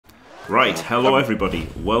Right, hello everybody.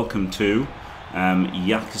 Welcome to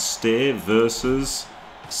Yaquestay versus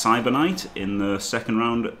Cyberknight in the second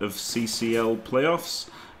round of CCL playoffs.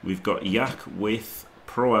 We've got Yak with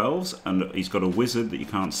Pro Elves, and he's got a wizard that you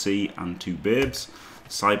can't see, and two babes.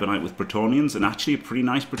 Cyberknight with Bretonnians, and actually a pretty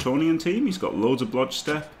nice Bretonnian team. He's got loads of blodge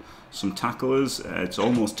step, some tacklers. It's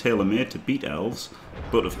almost tailor-made to beat elves,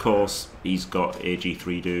 but of course he's got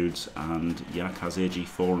AG3 dudes, and Yak has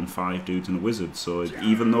AG4 and 5 dudes and a wizard. So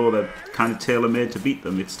even though they're kind of tailor-made to beat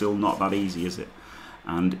them, it's still not that easy, is it?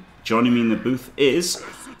 And joining me in the booth is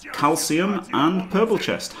Calcium and Purple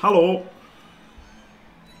Chest. Hello.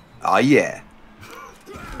 Oh yeah.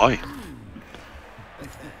 Hi.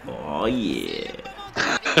 Oh yeah.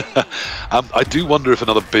 I do wonder if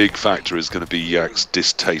another big factor is going to be Yak's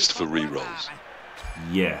distaste for rerolls.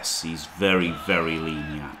 Yes, he's very, very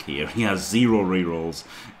lean Yak here. He has 0 rerolls.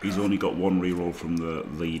 He's only got 1 reroll from the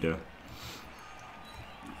leader.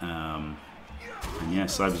 And yeah,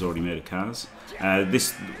 Cyber's already made a Cas.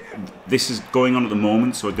 This is going on at the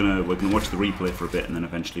moment, so we're gonna watch the replay for a bit, and then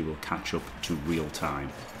eventually we'll catch up to real time.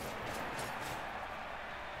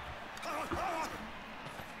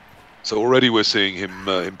 So already we're seeing him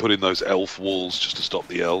put in those elf walls just to stop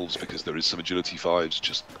the elves, because there is some agility 5s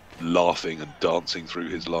just laughing and dancing through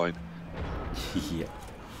his line. Yeah.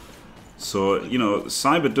 So, you know,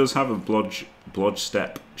 Cyber does have a blodge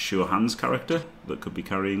step sure hands character that could be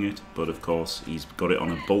carrying it, but of course he's got it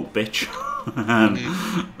on a bolt bitch and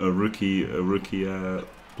a rookie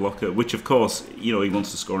blocker, which of course, you know, he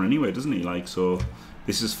wants to score anyway, doesn't he? Like, so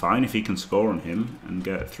this is fine if he can score on him and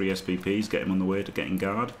get 3 SPPs, get him on the way to getting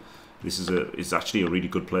guard. This is actually a really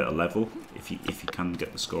good player to level if you can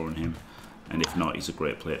get the score on him, and if not, he's a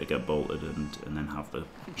great player to get bolted and then have the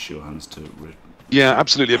sure hands to. Yeah,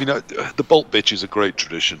 absolutely. I mean, the bolt bitch is a great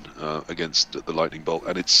tradition against the lightning bolt,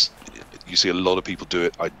 and you see a lot of people do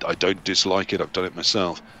it. I don't dislike it. I've done it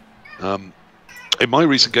myself. In my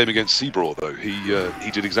recent game against Seabraw, though, he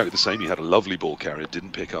did exactly the same. He had a lovely ball carrier,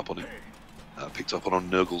 didn't pick up on it. Picked up on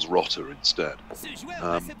Nurgle's Rotter instead.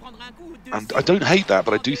 And I don't hate that,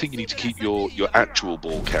 but I do think you need to keep your actual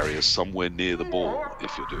ball carrier somewhere near the ball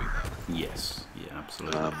if you're doing that. Yes, yeah,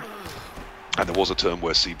 absolutely. And there was a turn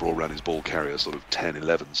where Seabraw ran his ball carrier sort of 10,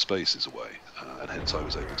 11 spaces away, and hence I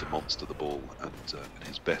was able to monster the ball, and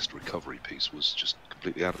his best recovery piece was just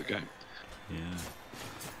completely out of the game.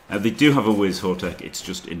 Yeah. They do have a Wiz Hotek, it's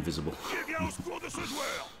just invisible.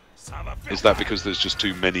 Is that because there's just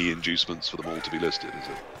too many inducements for them all to be listed, is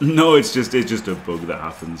it? No, it's just a bug that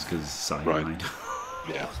happens because Cyberknight.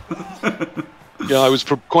 Right. Yeah. Yeah, I was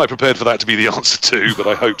quite prepared for that to be the answer too, but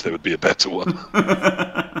I hoped there would be a better one.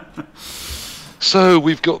 So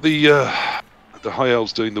we've got the High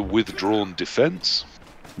Elves doing the withdrawn defense.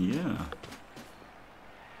 Yeah.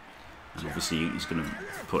 And obviously he's going to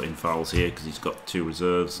put in fouls here because he's got 2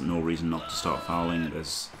 reserves. No reason not to start fouling.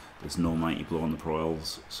 There's no mighty blow on the Pro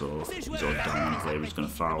Elves, so he's already down one player. He's going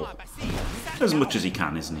to foul as much as he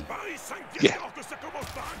can, isn't he? Yeah.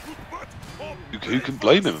 Who can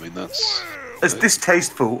blame him? I mean, that's... As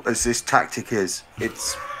distasteful as this tactic is,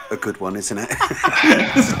 it's a good one, isn't it?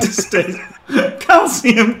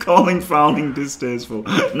 Calcium calling fouling distasteful.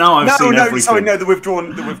 Now I've seen everything. Sorry, no, the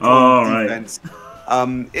withdrawn defense.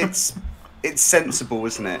 Right. It's sensible,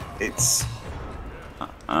 isn't it?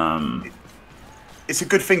 It's a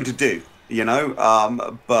good thing to do, you know,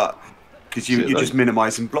 but because you're just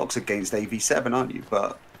minimising blocks against AV7, aren't you?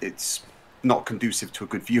 But it's not conducive to a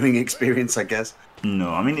good viewing experience, I guess.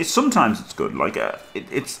 No, I mean, sometimes it's good. Like I think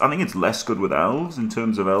it's less good with elves in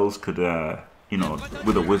terms of elves could, you know,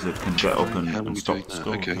 with a wizard can get up and stop the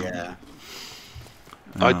score. Okay. Yeah.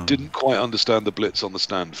 I didn't quite understand the blitz on the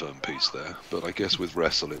stand firm piece there, but I guess with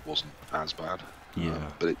wrestle it wasn't as bad.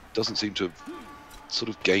 Yeah. But it doesn't seem to have sort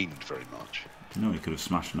of gained very much. No, he could have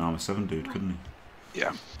smashed an armor 7 dude, couldn't he?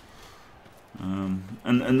 Yeah.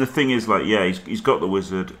 And the thing is, like, yeah, he's got the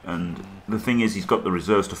wizard, and the thing is, he's got the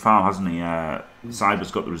reserves to foul, hasn't he? Cyber's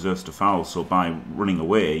got the reserves to foul, so by running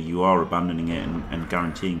away, you are abandoning it and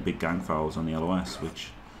guaranteeing big gang fouls on the LOS,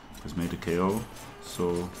 which has made a KO.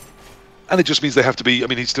 So. And it just means they have to be. I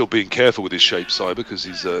mean, he's still being careful with his shape, Cyber, because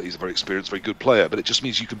he's a very experienced, very good player. But it just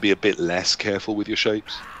means you can be a bit less careful with your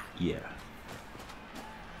shapes. Yeah.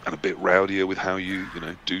 And a bit rowdier with how you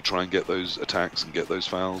do try and get those attacks and get those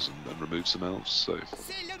fouls and remove some elves. So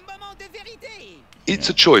it's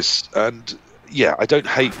a choice, and yeah, I don't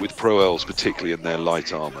hate with Pro Elves, particularly in their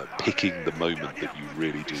light armor, picking the moment that you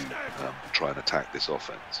really do try and attack this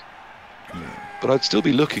offense. Yeah. But I'd still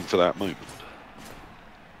be looking for that moment.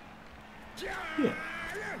 Yeah.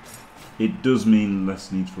 It does mean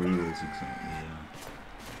less need for heroes, exactly.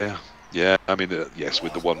 Yeah. Yeah, I mean, yes,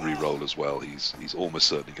 with the one re-roll as well, he's almost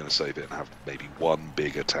certainly going to save it and have maybe one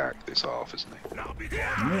big attack this half, isn't he?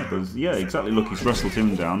 Yeah, exactly. Look, he's wrestled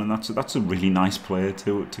him down, and that's a really nice player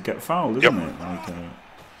to get fouled, isn't it? Like,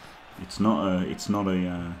 it's not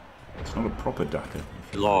a proper Daka.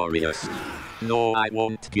 Glorious. No, I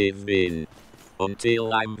won't give in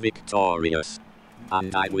until I'm victorious,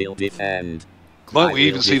 and I will defend. Might we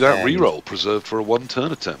even see that re-roll preserved for a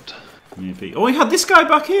one-turn attempt? Maybe. Oh, we had this guy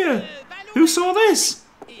back here. Who saw this?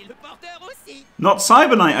 Not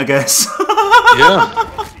Cyberknight, I guess. Yeah.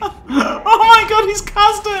 Oh my god, he's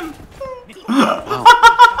cast him.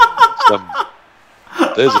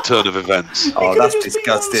 There's a turn of events. Oh, that's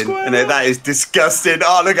disgusting. That is disgusting.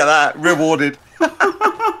 Oh, look at that. Rewarded.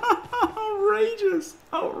 Outrageous.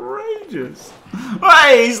 Outrageous.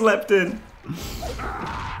 Hey, he's leapt in.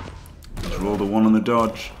 He's rolled a 1 on the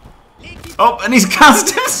dodge. Oh, and he's cast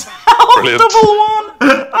himself. Brilliant. Double 1.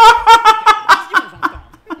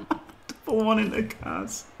 Double 1 into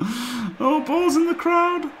Kaz. Oh, balls in the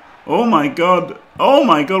crowd. Oh my god. Oh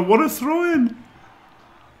my god, what a throw-in.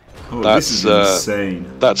 Oh, this is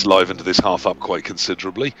insane. That's livened this half up quite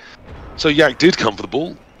considerably. So Yak did come for the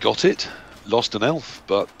ball, got it, lost an elf,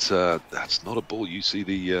 but that's not a ball you see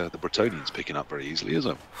the Bretonnians picking up very easily, is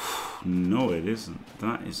it? No, it isn't.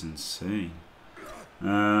 That is insane.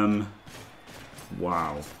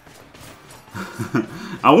 Wow.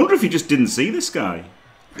 I wonder if he just didn't see this guy.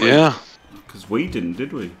 Yeah. Because we didn't,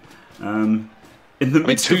 did we? In the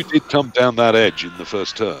midst two did come down that edge in the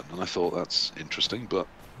first turn, and I thought that's interesting, but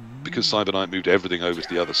because Cyberknight moved everything over to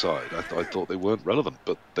the other side, I thought they weren't relevant,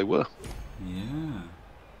 but they were. Yeah.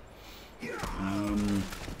 And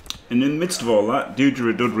in the midst of all that,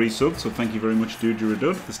 Duderadud resubbed, so thank you very much,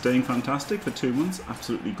 Duderadud, for staying fantastic for 2 months.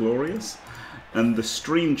 Absolutely glorious. And the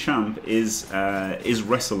stream champ is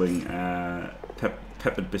wrestling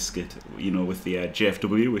Peppered Biscuit, you know, with the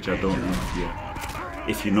JFW, which I don't know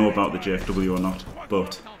if you know about the JFW or not,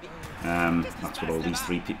 but that's what all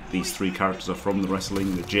these three characters are from, the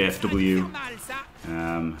wrestling, the JFW,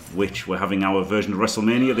 which we're having our version of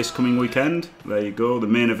WrestleMania this coming weekend. There you go, the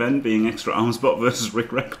main event being Extra Armsbot versus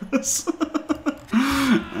Rick Reckless.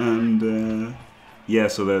 And yeah,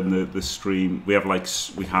 so then the stream, we have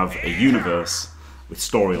a universe with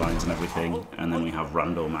storylines and everything, and then we have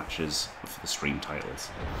rando matches for the stream titles.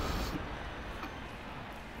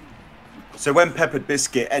 So when Peppered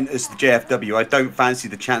Biscuit enters the JFW, I don't fancy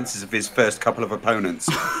the chances of his first couple of opponents.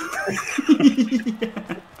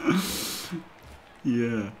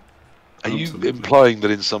 Yeah. Are you implying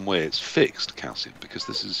that in some way it's fixed, Calcium? Because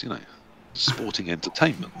this is, you know, sporting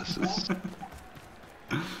entertainment. This is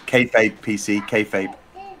Kayfabe, PC, kayfabe.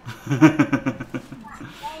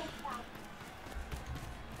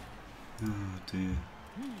 Oh dear.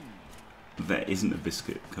 That isn't a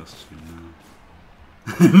biscuit costume now.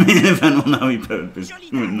 Main event will now be Peppered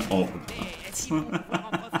Biscuit in all the parts. Oh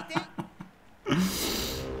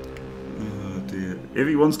dear. If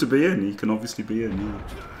he wants to be in, he can obviously be in, yeah.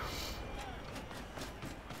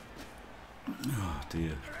 Oh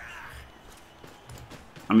dear.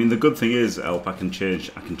 I mean, the good thing is, Elp, I can change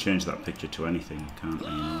that picture to anything, can't I?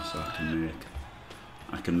 You know, so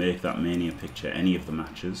I can make that Mania picture any of the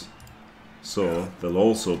matches. So there'll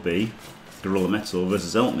also be Gorilla Metal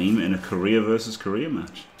versus Elp Meme in a Korea versus Korea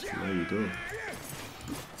match. So there you go.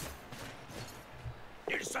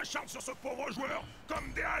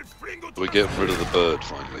 we're getting rid of the bird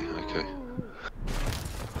finally. Okay.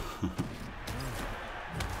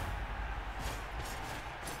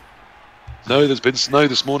 No, there's been snow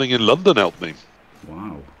this morning in London, help me.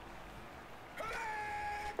 Wow.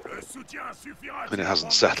 I mean, it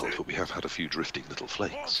hasn't settled, but we have had a few drifting little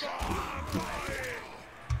flakes.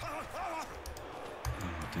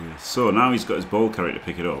 So now he's got his ball carrier to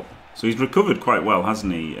pick it up. So he's recovered quite well,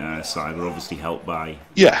 hasn't he, Cyber? Obviously helped by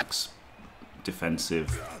Yak's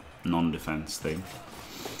defensive, non-defense thing.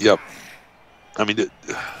 Yep. I mean,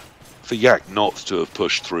 for Yak not to have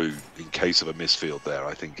pushed through in case of a misfield there,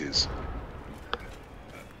 I think is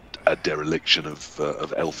a dereliction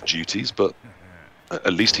of elf duties, but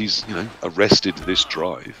at least he's, you know, arrested this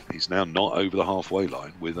drive. He's now not over the halfway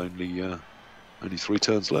line with only 3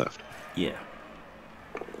 turns left. Yeah.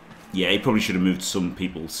 Yeah, he probably should have moved some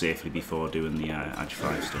people safely before doing the Edge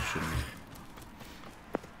 5 stuff, shouldn't he?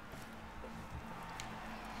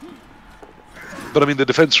 But I mean, the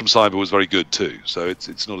defense from Cyber was very good too, so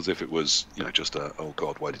it's not as if it was, you know, just a, oh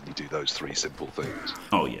god, why didn't you do those 3 simple things?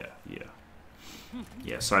 Oh yeah, yeah.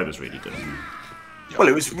 Yeah, Cyber's really good, isn't he? Well,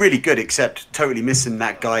 it was really good, except totally missing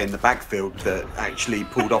that guy in the backfield that actually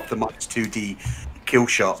pulled off the -2D kill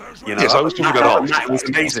shot. You know, yes, I was talking about that was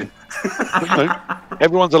amazing. You know,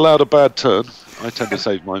 Everyone's allowed a bad turn. I tend to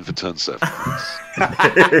save mine for turn 7.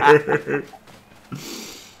 Oh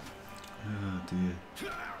dear.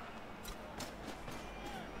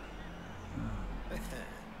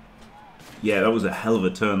 Yeah, that was a hell of a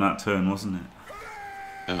turn, that turn, wasn't it?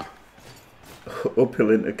 Yeah. Uphill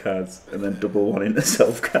into Cas and then double one into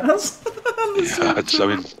self-Cas. Yeah, I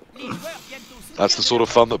mean, that's the sort of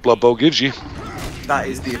fun that Blood Bowl gives you. That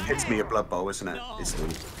is the epitome of Blood Bowl, isn't it?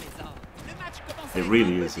 It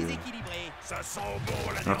really is, yeah.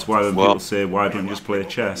 That's why when people say, why don't you just play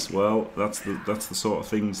chess? Well, that's the sort of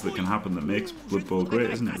things that can happen that makes Blood Bowl great,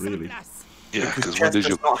 isn't it, really? Yeah, because chess does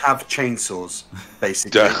not have chainsaws,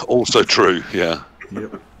 basically. Yeah, also true, yeah.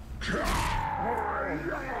 Yep.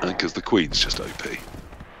 And because the Queen's just OP.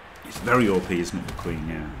 It's very OP, isn't it, the Queen,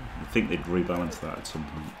 yeah. I think they'd rebalance that at some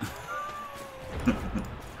point.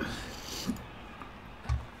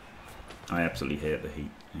 I absolutely hate the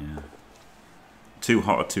heat, yeah. Too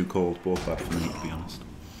hot or too cold, both bad for me, to be honest.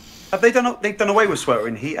 Have they done away with sweater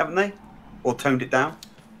in heat, haven't they? Or toned it down?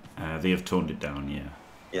 They have toned it down, yeah.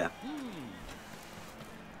 Yeah.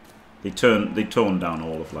 They toned down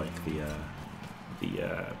all of like the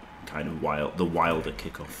kind of wilder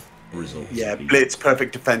kickoff results. Yeah, blitz,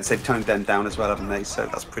 perfect defense. They've toned them down as well, haven't they? So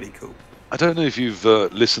that's pretty cool. I don't know if you've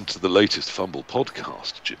listened to the latest Fumble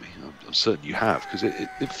podcast, Jimmy. I'm certain you have, because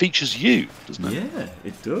it features you, doesn't it? Yeah,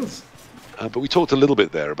 it does. But we talked a little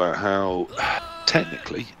bit there about how,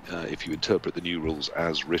 technically, if you interpret the new rules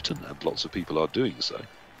as written, and lots of people are doing so,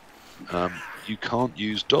 you can't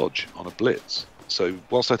use dodge on a blitz. So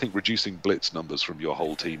whilst I think reducing blitz numbers from your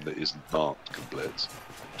whole team that isn't marked can blitz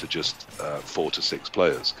to just 4 to 6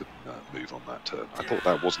 players can move on that turn, I thought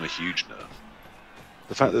that wasn't a huge nerf.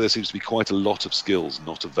 The fact that there seems to be quite a lot of skills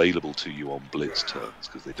not available to you on blitz turns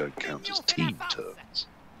because they don't count as team turns.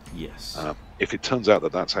 Yes. If it turns out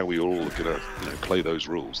that that's how we all are going to play those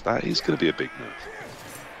rules, that is going to be a big nerf.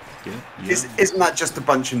 Yeah. Isn't that just a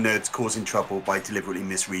bunch of nerds causing trouble by deliberately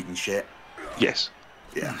misreading shit? Yes.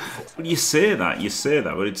 Yeah. Well, you say that,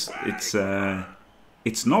 but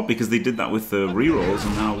it's not, because they did that with the rerolls,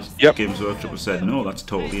 and now Games Workshop have said no, that's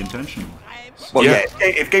totally intentional. Well, yeah.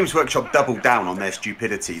 If Games Workshop double down on their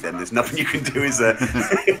stupidity, then there's nothing you can do, is there?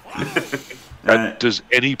 Does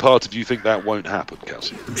any part of you think that won't happen,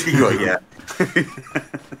 Calcium? Yeah.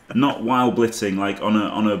 Not while blitzing, like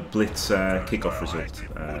on a blitz kickoff result,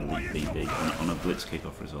 on a blitz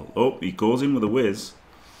kickoff result. Oh, he goes in with a whiz.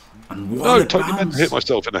 And what no, totally meant to hit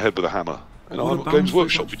myself in the head with a hammer. I'm at Games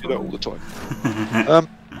Workshop, we do that all the time.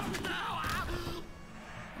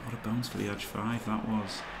 What a bounce for the Edge 5 that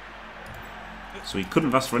was. So he couldn't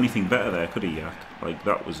have asked for anything better there, could he, Yak? Like,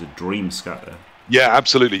 that was a dream scatter. Yeah,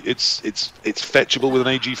 absolutely. It's fetchable with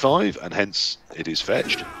an AG5, and hence it is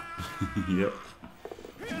fetched. Yep.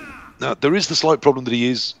 Now, there is the slight problem that he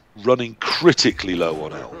is running critically low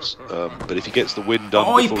on L's. But if he gets the win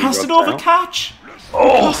done before he passed it over down, catch!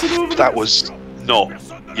 Oh, that was not...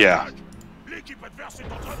 Yeah.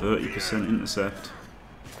 30% intercept.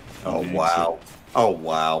 Oh, wow. Oh,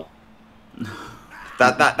 wow.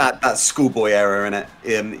 That schoolboy error in it.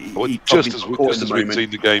 Just as we've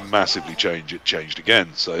seen the game massively change, it changed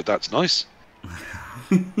again. So that's nice.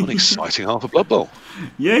 What an exciting half of Blood Bowl.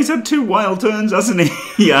 Yeah, he's had 2 wild turns, hasn't he?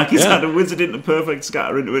 He's had a wizard into perfect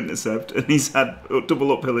scatter into intercept, and he's had a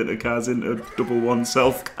double uphill into Cas into double one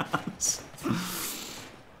self Cas.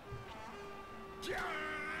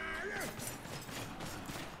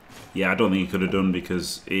 Yeah, I don't think he could have done,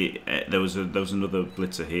 because there was another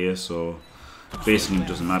blitzer here, so basically it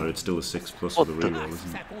doesn't matter. It's still a 6+ with a reroll,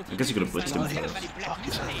 isn't it? I guess he could have blitzed him first. Fuck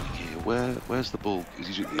is happening here? Where's the ball?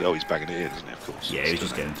 He's he's bagging it in, isn't he? Of course. Yeah, he's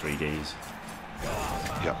just getting 3Ds.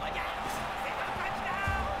 Yeah.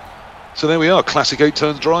 So there we are. Classic 8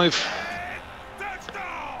 turns drive.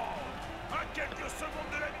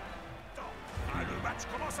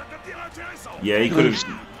 Yeah, he could have.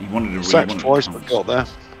 He wanted to. Sacked twice, but got there.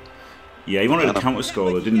 Yeah, he wanted a counter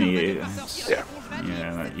score, though, didn't he? Yeah.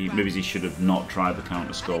 Yeah, maybe he should have not tried the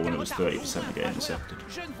counter score when it was 30% to get intercepted.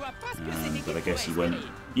 But I guess he went.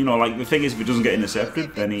 Like the thing is, if he doesn't get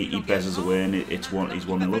intercepted, then he bezzes away, and he's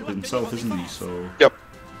 1-0 up himself, isn't he? So. Yep.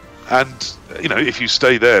 And if you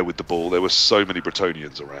stay there with the ball, there were so many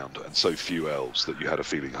Bretonnians around and so few elves that you had a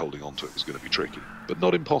feeling holding on to it was going to be tricky, but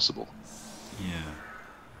not impossible.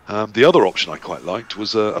 Yeah. The other option I quite liked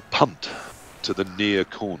was a punt to the near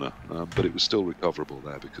corner, but it was still recoverable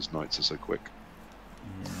there because knights are so quick.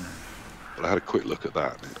 Yeah. But I had a quick look at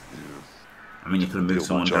that. I mean, you could have moved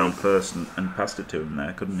someone down first and passed it to him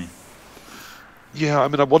there, couldn't he? Yeah, I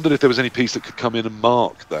mean, I wondered if there was any piece that could come in and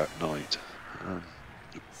mark that knight.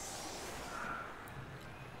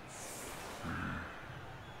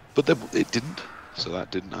 but it didn't, so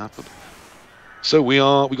that didn't happen. So we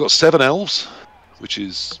got 7 elves, which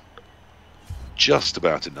is just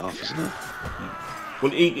about enough, isn't it? Yeah.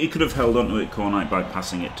 Well, he could have held onto it, Cornite, by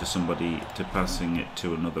passing it to somebody, passing it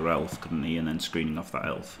to another elf, couldn't he? And then screening off that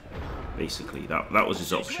elf. Basically, that was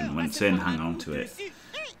his option. When saying hang on to it,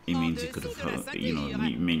 he means he could have, you know,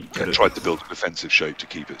 tried to build a defensive shape to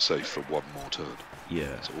keep it safe for one more turn. Yeah.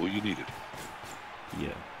 That's all you needed. Yeah.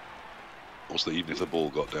 Also, even if the ball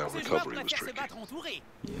got down, recovery was tricky.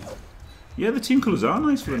 Yeah. Yeah, the team colours are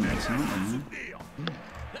nice for a nice, aren't they?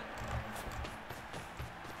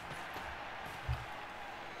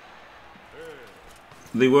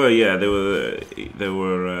 They were, yeah, they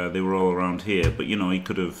were all around here. But you know, he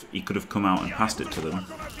could have come out and passed it to them,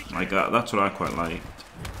 like that. That's what I quite liked.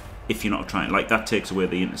 If you're not trying, like that takes away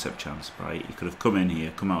the intercept chance, right? He could have come in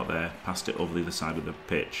here, come out there, passed it over the other side of the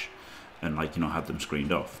pitch, and like, you know, had them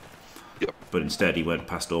screened off. Yep. But instead, he went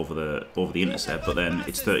past over the intercept. But then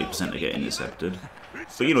it's 30% to get intercepted.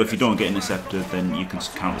 But you know, if you don't get intercepted, then you can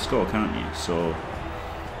counter score, can't you? So.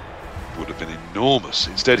 Would have been enormous.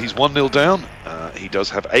 Instead, he's 1-0 down. He does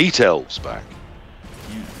have 8 elves back.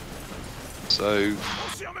 Yeah. So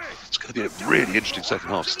it's going to be a really interesting second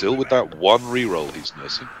half. Still with that one reroll he's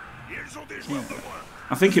nursing. Yeah.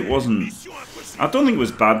 I think it wasn't. I don't think it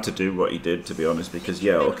was bad to do what he did, to be honest. Because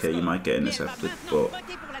yeah, okay, you might get intercepted, but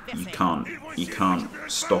you can't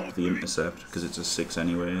stop the intercept because it's a 6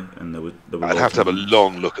 anyway. And there were I'd have to have a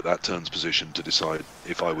long look at that turn's position to decide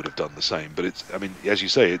if I would have done the same. But it's, I mean, as you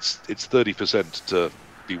say, it's 30% to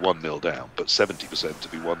be 1-0 down, but 70% to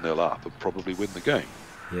be 1-0 up and probably win the game.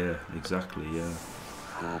 Yeah, exactly. Yeah.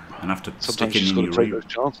 And after sometimes sticking you in just got to your take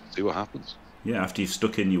those chances and see what happens. Yeah, after you've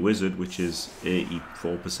stuck in your wizard, which is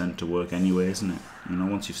 84% to work anyway, isn't it? You know,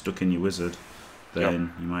 once you've stuck in your wizard,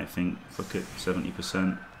 then you might think, fuck it,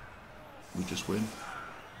 70%, we just win.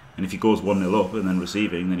 And if he goes 1-0 up and then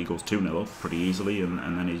receiving, then he goes 2-0 up pretty easily, and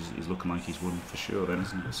then he's looking like he's won for sure then,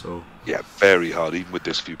 isn't it? So yeah, very hard, even with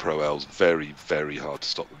this few pro elves, very, very hard to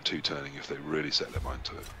stop them 2-turning if they really set their mind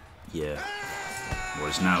to it. Yeah.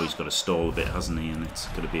 Whereas now he's got to stall a bit, hasn't he? And it's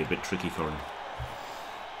going to be a bit tricky for him.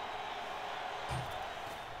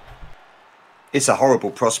 It's a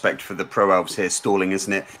horrible prospect for the pro elves here, stalling,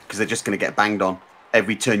 isn't it? Because they're just going to get banged on.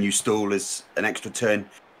 Every turn you stall is an extra turn.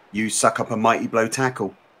 You suck up a mighty blow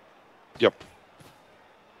tackle. Yep.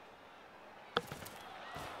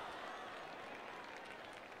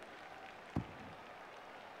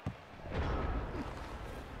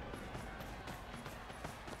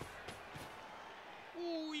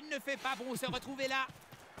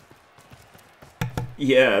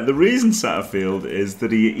 Yeah, the reason Satterfield is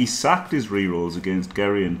that he sacked his rerolls against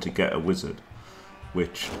Geryon to get a wizard,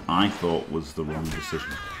 which I thought was the wrong decision.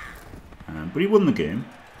 But he won the game,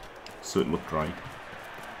 so it looked right.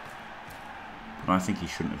 But I think he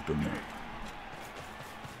shouldn't have done that.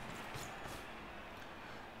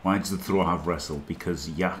 Why does the throw have wrestle? Because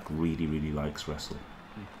Yak really, really likes wrestle.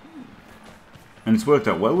 And it's worked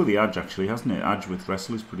out well with the Edge, actually, hasn't it? Edge with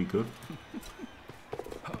wrestle is pretty good.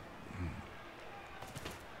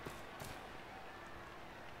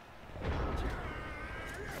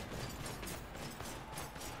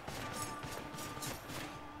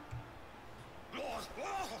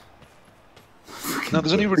 Now,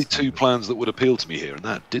 there's only really 2 plans that would appeal to me here, and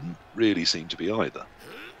that didn't really seem to be either.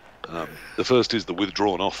 The first is the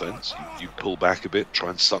withdrawn offense. You pull back a bit, try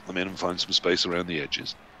and suck them in and find some space around the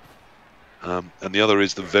edges. And the other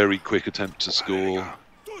is the very quick attempt to score,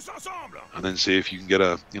 and then see if you can get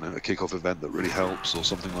a kick-off event that really helps or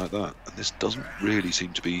something like that. And this doesn't really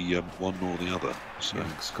seem to be one nor the other. So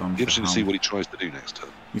it's interesting to see what he tries to do next turn.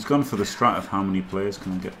 He's gone for the strat of how many players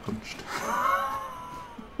can get punched.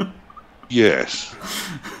 Yes.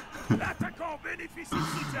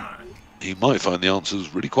 He might find the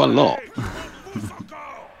answers really quite a lot.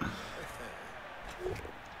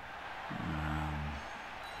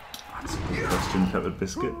 That's a good question, Peppered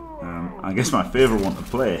Biscuit. I guess my favourite one to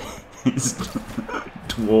play is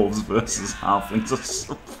Dwarves versus Halflings or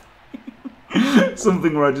something.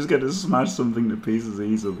 Something where I just get to smash something to pieces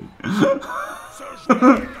easily.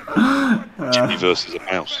 Jimmy versus a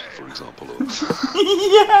mouse, for example. Or...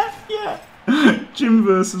 yeah. Jim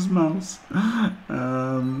versus Mouse.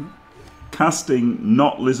 Casting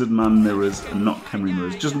not Lizardman mirrors and not Khemri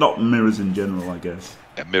mirrors. Just not mirrors in general, I guess.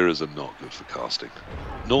 Yeah, mirrors are not good for casting.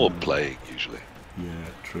 Nor playing, usually. Yeah,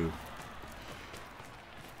 true.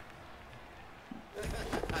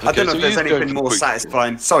 Okay, I don't know if there's anything more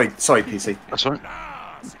satisfying. Sorry, PC. That's all right.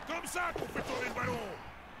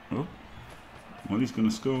 Oh. Well, he's going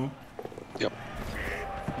to score. Yep.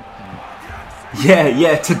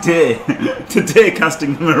 Yeah, today. Today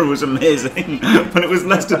casting the mirror was amazing, but it was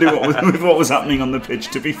less to do with what was happening on the pitch,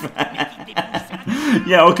 to be fair.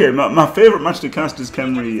 Yeah, okay, my favourite match to cast is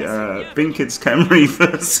Khemri, Binkit's Khemri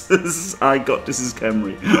versus I Got This'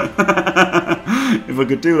 Khemri. If I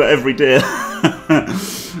could do that every day,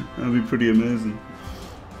 that'd be pretty amazing.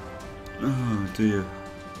 Oh dear.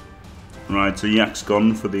 Right, so Yak's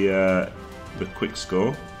gone for the quick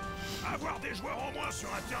score.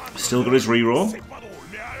 Still got his reroll.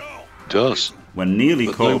 Does. We're nearly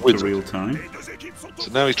But caught no up to real time.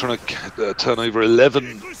 So now he's trying to turn over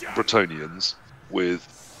 11 Bretonnians with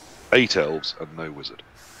 8 elves and no wizard.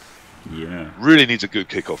 Yeah. Really needs a good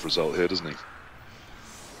kickoff result here, doesn't he?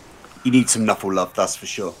 You need some Nuffle love, that's for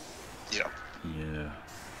sure. Yeah. Yeah.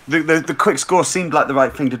 The quick score seemed like the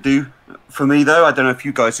right thing to do for me, though. I don't know if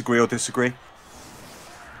you guys agree or disagree.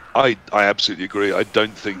 I absolutely agree. I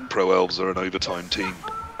don't think Pro Elves are an overtime team.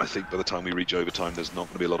 I think by the time we reach overtime, there's not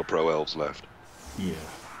going to be a lot of Pro Elves left. Yeah.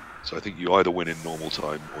 So I think you either win in normal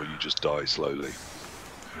time or you just die slowly.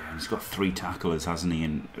 Yeah, he's got 3 tacklers, hasn't he?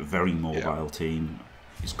 And a very mobile team.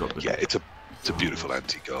 He's got the... Yeah, it's a beautiful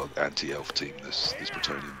anti-elf team, this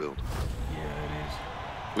Bretonnian build. Yeah, it is.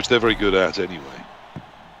 Which they're very good at anyway.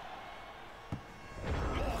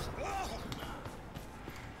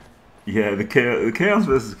 Yeah, the Chaos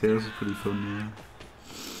versus Chaos is pretty fun, yeah.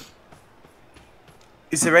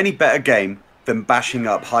 Is there any better game than bashing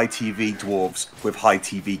up high TV dwarves with high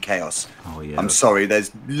TV chaos? Oh, yeah. I'm sorry,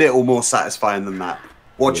 there's little more satisfying than that.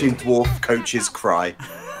 Watching dwarf coaches cry.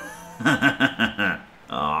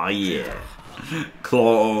 Oh, yeah.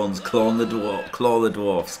 Claw the dwarfs, claw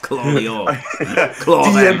the orc, claw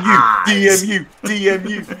DMU,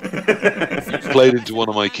 DMU. Played into one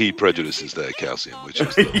of my key prejudices there, Calcium, which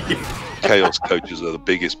is that Chaos coaches are the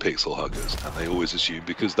biggest pixel huggers, and they always assume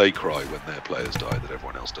because they cry when their players die that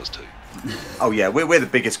everyone else does too. Oh yeah, we're the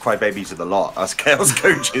biggest crybabies of the lot, us Chaos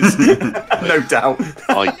coaches, no doubt.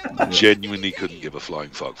 I genuinely couldn't give a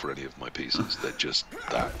flying fuck for any of my pieces. They're just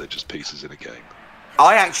pieces in a game.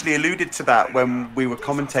 I actually alluded to that when we were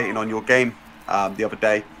commentating on your game the other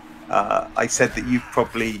day. I said that you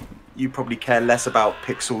probably care less about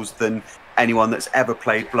pixels than anyone that's ever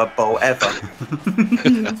played Blood Bowl ever.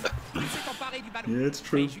 Yeah, it's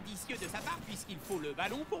true.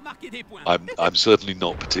 I'm certainly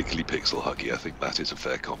not particularly pixel huggy. I think that is a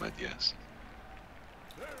fair comment. Yes.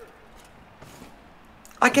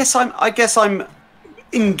 I guess I'm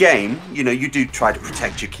in game. You know, you do try to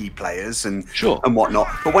protect your key players and whatnot.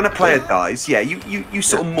 But when a player dies, yeah, you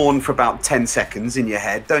sort of mourn for about 10 seconds in your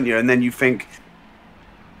head, don't you? And then you think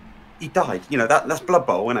he died. You know, that's Blood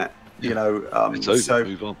Bowl, isn't it? Yeah. You know, it's over. so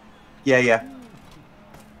Move on. yeah.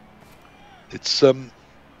 It's I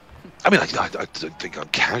mean, I don't think I'm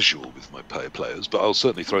casual with my players, but I'll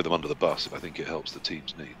certainly throw them under the bus if I think it helps the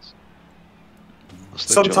team's needs.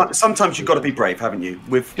 Sometimes you've got to be brave, haven't you?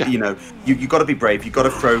 You know, you got to be brave. You've got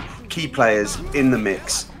to throw key players in the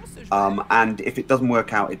mix, and if it doesn't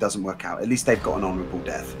work out, it doesn't work out. At least they've got an honourable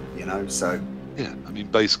death, you know. So yeah, I mean,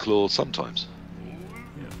 base claw sometimes.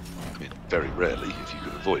 I mean, very rarely if you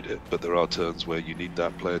can avoid it, but there are turns where you need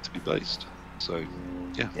that player to be based. So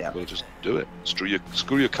yeah. We'll just do it. Screw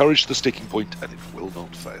your courage to the sticking point, and it will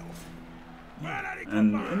not fail.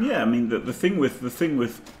 And yeah, I mean the thing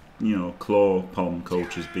with you know, claw palm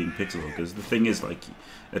coaches being pixel hookers, the thing is, like,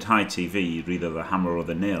 at high TV you're either the hammer or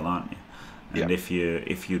the nail, aren't you? And if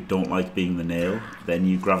you don't like being the nail, then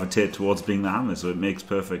you gravitate towards being the hammer, so it makes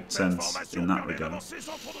perfect sense in that regard.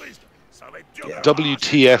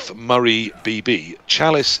 WTF Murray BB.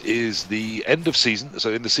 Chalice is the end of season,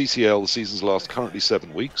 so in the CCL the seasons last currently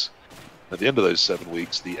 7 weeks. At the end of those 7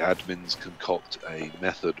 weeks, the admins concoct a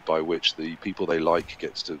method by which the people they like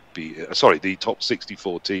gets to be... the top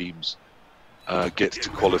 64 teams gets to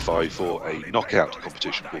qualify for a knockout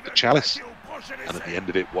competition called the Chalice. And at the end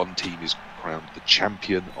of it, one team is crowned the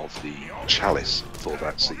champion of the Chalice for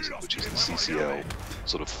that season, which is the CCL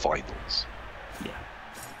sort of finals.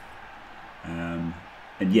 And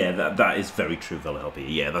yeah, that is very true, Velhelpi.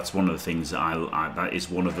 Yeah, that's one of the things that that is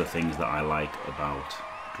one of the things that I like about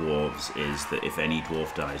dwarves, is that if any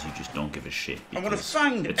dwarf dies, you just don't give a shit. I want to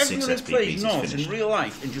find everyone who plays Norse in real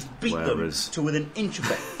life and just beat them to within an inch of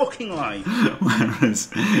their fucking life. Whereas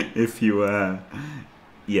if you,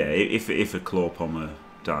 if a claw pommer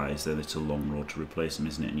dies, then it's a long road to replace him,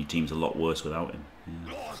 isn't it? And your team's a lot worse without him.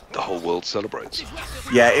 Yeah. The whole world celebrates.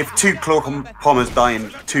 Yeah, if 2 claw pommers die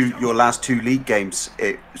in your last 2 league games,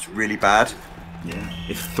 it's really bad. Yeah.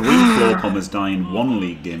 If 3 claw pommers die in 1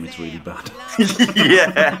 league game, it's really bad.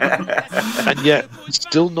 Yeah. And yet,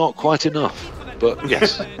 still not quite enough. But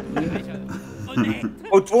yes.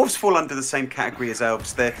 Well, dwarves fall under the same category as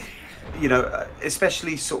elves. They're, you know,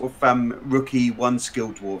 especially sort of rookie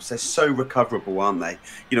one-skill dwarves. They're so recoverable, aren't they?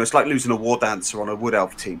 You know, it's like losing a war dancer on a wood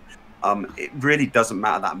elf team. It really doesn't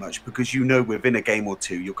matter that much because you know within a game or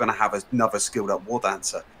two you're going to have another skilled up war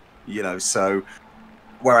dancer. You know, so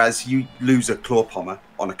whereas you lose a claw pommer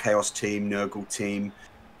on a chaos team, Nurgle team,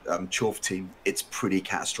 Chorf team, it's pretty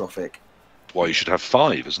catastrophic. Why you should have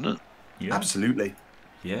 5, isn't it? Yeah. Absolutely.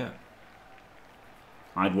 Yeah.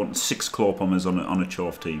 I'd want 6 claw pommers on a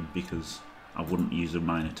Chorf team because I wouldn't use a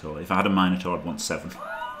Minotaur. If I had a Minotaur, I'd want 7.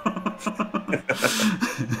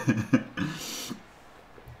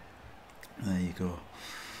 There you go.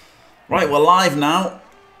 Right, we're live now.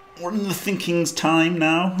 We're in the thinking's time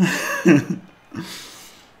now.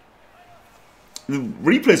 The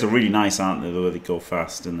replays are really nice, aren't they? The way they go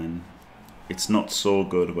fast, and then it's not so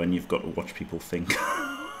good when you've got to watch people think.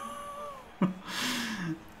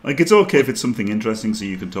 Like, it's okay if it's something interesting so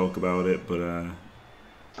you can talk about it, but...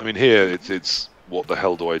 I mean, here, it's what the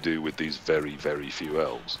hell do I do with these very, very few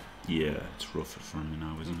elves? Yeah, it's rough for me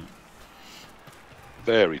now, isn't it?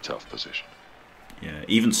 Very tough position. Yeah,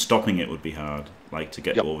 even stopping it would be hard, like to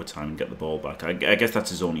get overtime and get the ball back. I guess that's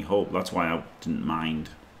his only hope. That's why I didn't mind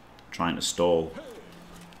trying to stall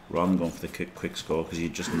rather than going for the quick score, because you're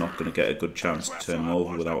just not going to get a good chance to turn him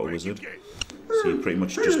over without a wizard. So you're pretty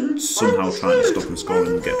much just somehow trying to stop him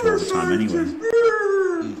scoring and get to overtime anyway.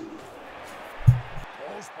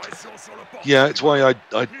 Yeah, it's why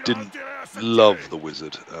I didn't love the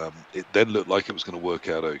wizard. It then looked like it was going to work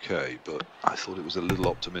out okay, but I thought it was a little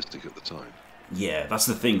optimistic at the time. Yeah, that's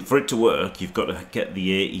the thing. For it to work, you've got to get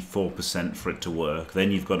the 84% for it to work. Then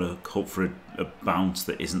you've got to hope for a bounce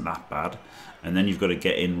that isn't that bad. And then you've got to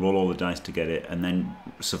get in, roll all the dice to get it, and then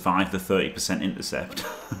survive the 30% intercept.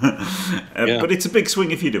 But it's a big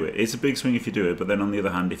swing if you do it. It's a big swing if you do it. But then on the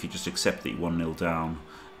other hand, if you just accept that you're 1-0 down,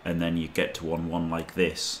 and then you get to 1-1 like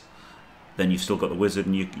this, then you've still got the wizard,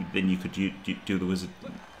 and then you could do the wizard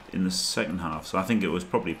in the second half. So I think it was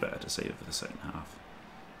probably better to save it for the second half.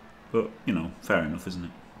 But, you know, fair enough, isn't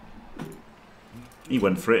it? He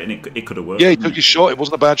went for it, and it could have worked. Yeah, he took his shot. It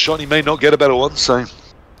wasn't a bad shot. He may not get a better one, so...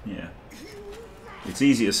 Yeah. It's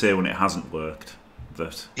easy to say when it hasn't worked.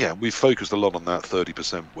 That yeah, we've focused a lot on that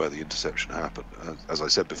 30% where the interception happened. As I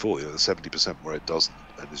said before, the 70% where it doesn't.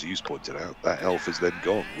 And as you pointed out, that elf is then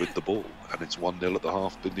gone with the ball, and it's 1-0 at the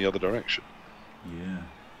half in the other direction. Yeah.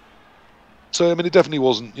 So I mean, it definitely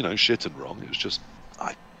wasn't, you know, shit and wrong. It was just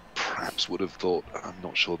I perhaps would have thought, I'm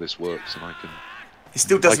not sure this works, and I can. It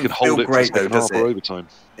still doesn't feel great though, does it? Overtime.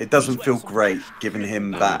 It doesn't feel great giving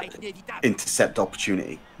him that intercept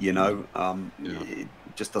opportunity. You know, it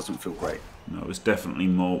just doesn't feel great. No, it's definitely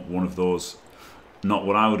more one of those not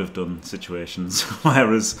what I would have done situations.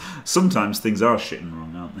 Whereas sometimes things are shit and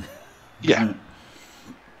wrong, aren't they? Yeah.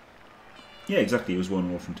 Yeah, exactly. It was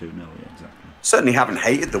 1-0 from 2-0. Yeah, exactly. Certainly haven't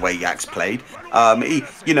hated the way Yak's played.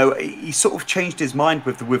 He sort of changed his mind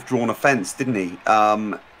with the withdrawn offence, didn't he?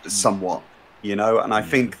 Somewhat, you know. And I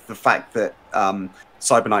think the fact that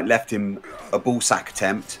Cyberknight left him a ball sack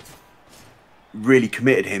attempt really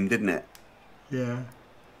committed him, didn't it? Yeah.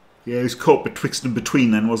 Yeah, he was caught betwixt and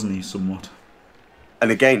between then, wasn't he, somewhat?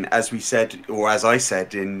 And again, as we said, or as I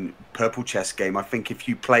said in Purple Chess Game, I think if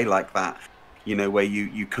you play like that, you know, where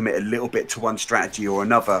you commit a little bit to one strategy or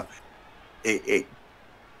another, it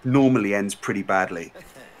normally ends pretty badly.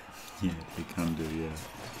 Yeah, it can do, yeah.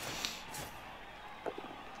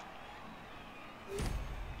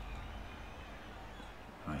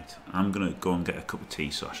 Right, I'm going to go and get a cup of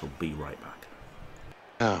tea, so I shall be right back.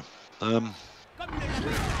 Yeah.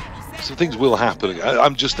 Some things will happen.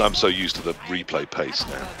 I'm so used to the replay pace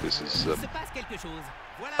now. This is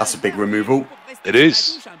that's a big removal. It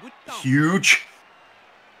is huge.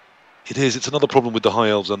 It is. It's another problem with the high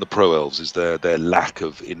elves and the pro elves is their lack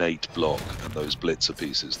of innate block and those blitzer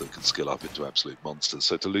pieces that can skill up into absolute monsters.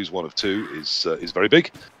 So to lose one of two is very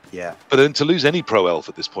big. Yeah. But then to lose any pro elf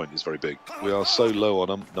at this point is very big. We are so low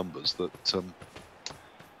on numbers that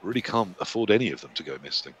really can't afford any of them to go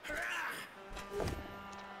missing.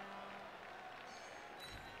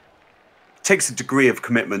 It takes a degree of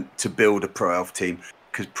commitment to build a pro elf team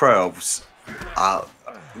because pro elves are,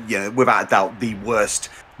 without a doubt, the worst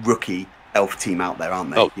rookie elf team out there,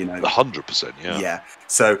 aren't they? Oh, you know, 100%, yeah. Yeah.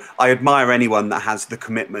 So I admire anyone that has the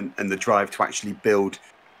commitment and the drive to actually build,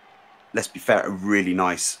 let's be fair, a really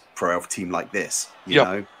nice pro elf team like this. You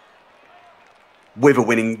know, with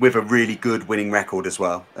a really good winning record as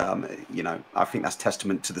well. You know, I think that's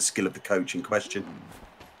testament to the skill of the coach in question.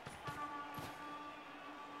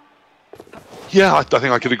 Yeah, I think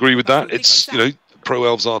I could agree with that. It's, you know, Pro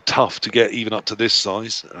Elves are tough to get even up to this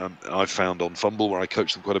size. I've found on Fumble, where I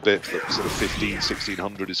coach them quite a bit, that sort of 15,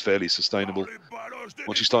 1600 is fairly sustainable.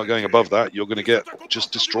 Once you start going above that, you're going to get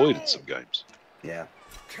just destroyed in some games. Yeah.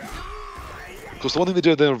 Of course, the one thing they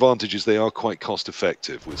do at their advantage is they are quite cost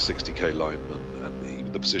effective with 60k linemen, and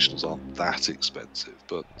even the positionals aren't that expensive.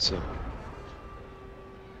 But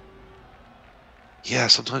yeah,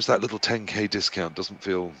 sometimes that little 10k discount doesn't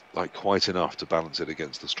feel like quite enough to balance it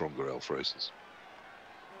against the stronger elf races.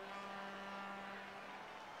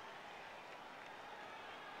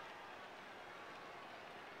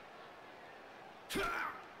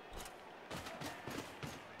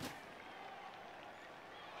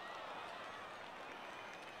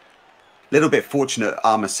 Little bit fortunate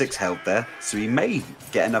armor 6 held there, so he may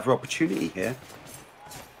get another opportunity here,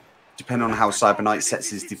 depending on how Cyberknight sets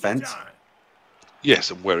his defense. Yes,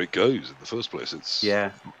 and where it goes in the first place. It's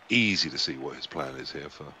easy to see what his plan is here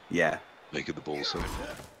for making the ball safe.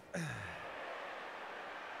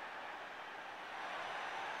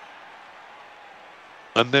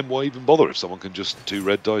 And then why even bother if someone can just do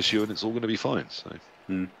red dice you and it's all going to be fine. So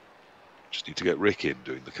just need to get Rick in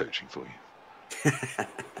doing the coaching for you.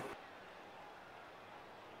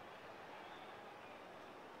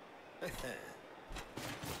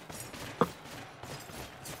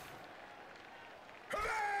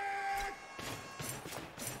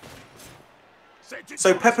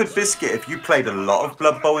 So Peppered Biscuit, if you played a lot of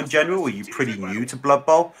Blood Bowl in general, or are you pretty new to Blood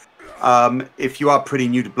Bowl? If you are pretty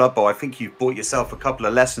new to Blood Bowl, I think you've bought yourself a couple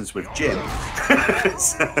of lessons with Jim.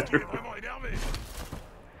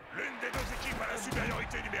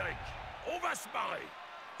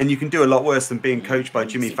 And you can do a lot worse than being coached by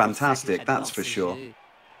Jimmy Fantastic, that's for sure.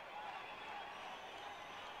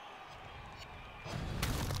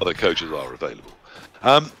 Other coaches are available.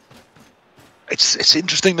 It's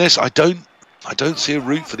interesting this. I don't see a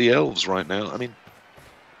route for the elves right now. I mean,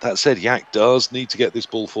 that said, Yak does need to get this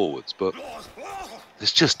ball forwards, but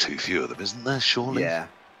there's just too few of them, isn't there, surely? Yeah.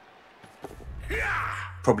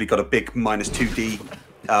 Probably got a big -2D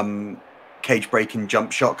cage breaking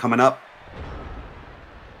jump shot coming up.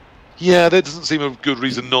 Yeah, there doesn't seem a good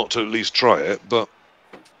reason not to at least try it, but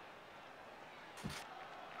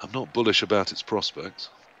I'm not bullish about its prospects.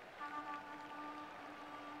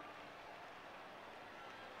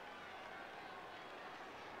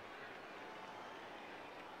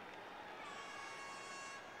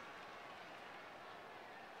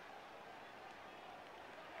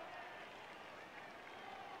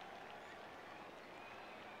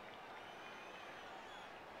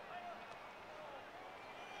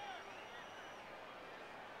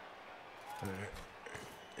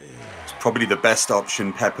 It's probably the best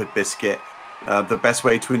option, Peppered Biscuit. The best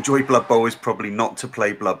way to enjoy Blood Bowl is probably not to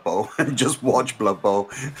play Blood Bowl and just watch Blood Bowl.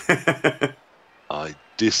 I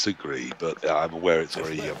disagree, but I'm aware it's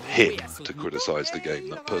very hip to criticise the game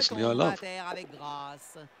that personally I love.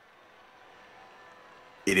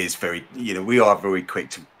 It is very, we are very quick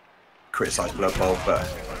to criticise Blood Bowl, but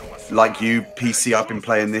like you, PC, I've been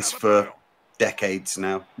playing this for decades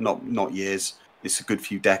now, not years. It's a good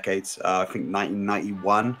few decades. I think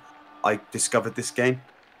 1991, I discovered this game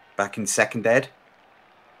back in second ed.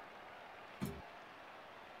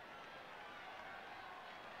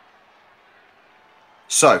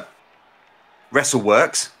 So, wrestle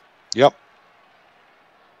works. Yep.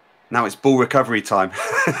 Now it's ball recovery time,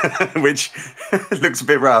 which looks a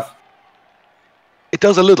bit rough. It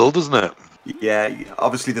does a little, doesn't it? Yeah,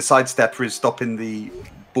 obviously the sidestepper is stopping the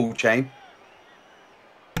ball chain.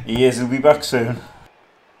 He is, he'll be back soon.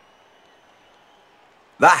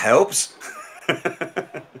 That helps.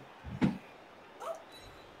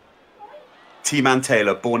 T-Man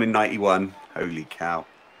Taylor, born in 91. Holy cow.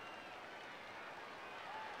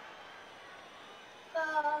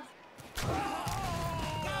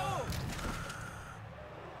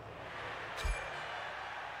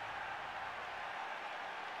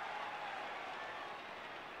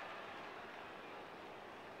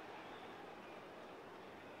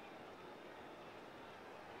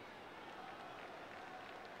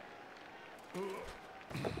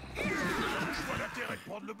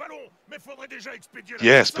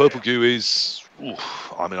 Yes, Purple Goo is...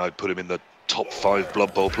 I mean, I'd put him in the top 5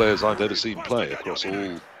 Blood Bowl players I've ever seen play across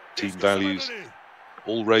all team values,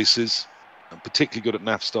 all races. And particularly good at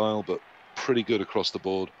NAF style, but pretty good across the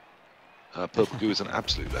board. Purple Goo is an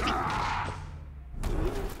absolute legend.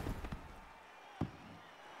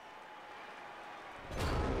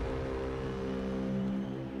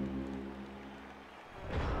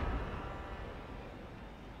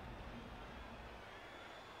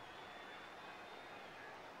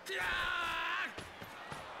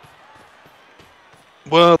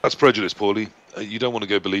 Well, that's prejudice, Paulie. You don't want to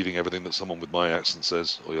go believing everything that someone with my accent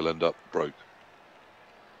says, or you'll end up broke.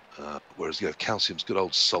 Whereas, yeah, Calcium's good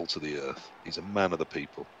old salt of the earth. He's a man of the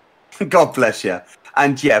people. God bless you.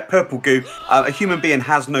 And yeah, Purple Goo, a human being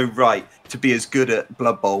has no right to be as good at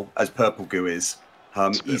Blood Bowl as Purple Goo is.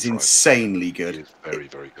 He's insanely good. He is very,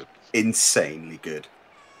 very good. Insanely good.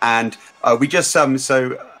 And we just,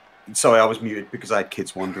 sorry, I was muted because I had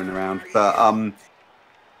kids wandering around. But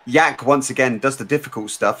Yak, once again, does the difficult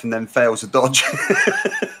stuff and then fails a dodge.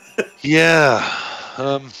 Yeah.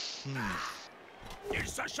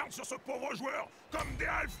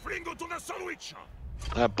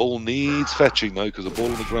 That ball needs fetching, though, because a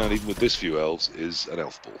ball on the ground, even with this few elves, is an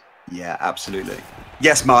elf ball. Yeah, absolutely.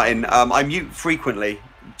 Yes, Martin, I mute frequently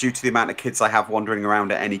due to the amount of kids I have wandering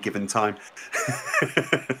around at any given time.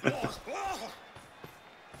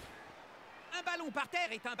 Un ballon par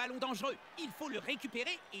terre est un ballon dangereux. Il faut le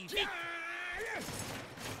récupérer et vite.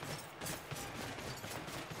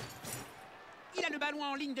 Il a le ballon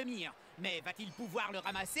en ligne de mire, mais va-t-il pouvoir le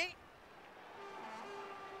ramasser?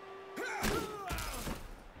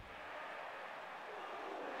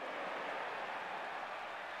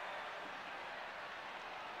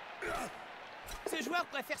 Ce joueur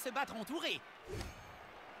préfère se battre entouré.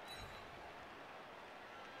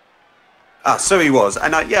 So he was,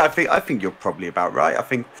 and yeah, I think you're probably about right. I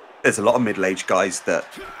think there's a lot of middle-aged guys that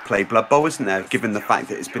play Blood Bowl, isn't there? Given the fact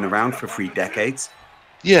that it's been around for 3 decades.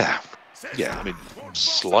 Yeah, I mean,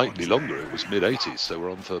 slightly longer. It was mid-80s, so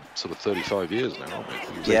we're on for sort of 35 years now, aren't we?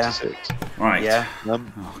 It was 86. Right. Yeah.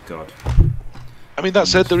 Oh God. I mean, that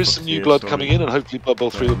said, there is some new blood coming in, and hopefully Blood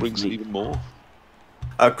Bowl 3 will bring some even more.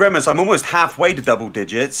 Gremmus, I'm almost halfway to double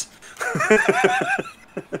digits.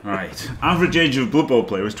 Right. Average age of Blood Bowl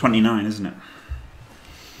player is 29, isn't it?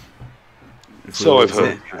 So I've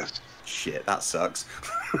heard. Shit, that sucks.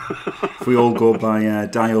 If we all go by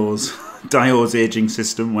Dio's aging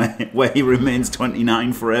system, where he remains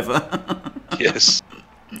 29 forever. Yes.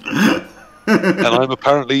 And I'm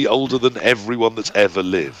apparently older than everyone that's ever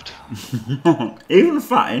lived. Even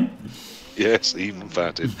Fatin? Yes, even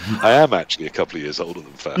Fatin. I am actually a couple of years older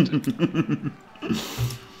than Fatin.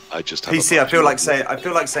 I just have PC. I feel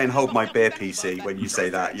like saying "hold my beer," PC, when you say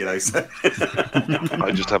that. You know. So.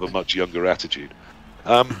 I just have a much younger attitude.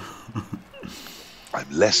 I'm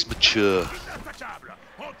less mature.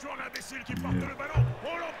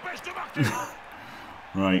 Yeah.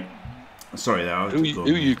 Right. Sorry, there. Who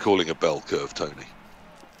are you calling a bell curve, Tony?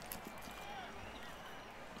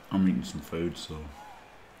 I'm eating some food, so.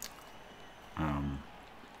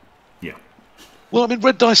 Yeah. Well, I mean,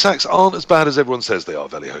 red die sacks aren't as bad as everyone says they are,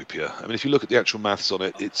 Velihopia. I mean, if you look at the actual maths on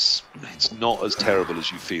it, it's not as terrible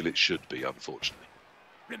as you feel it should be, unfortunately.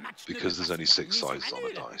 Because there's only 6 sizes on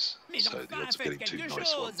a dice. So the odds of getting 2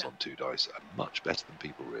 nice ones on 2 dice are much better than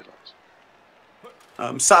people realise.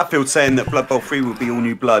 Satterfield saying that Blood Bowl 3 will be all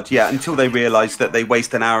new blood. Yeah, until they realise that they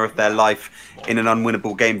waste an hour of their life in an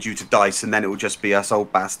unwinnable game due to dice, and then it will just be us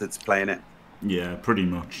old bastards playing it. Yeah, pretty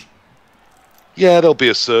much. Yeah, there'll be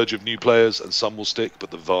a surge of new players, and some will stick, but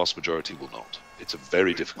the vast majority will not. It's a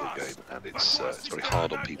very difficult game, and it's very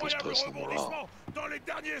hard on people's personal morale.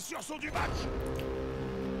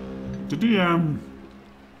 Did he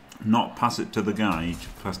not pass it to the guy? He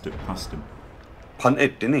just passed it past him.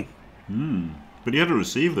 Punted, didn't he? But he had a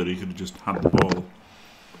receiver. He could have just had the ball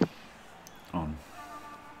on.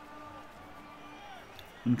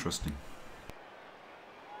 Interesting.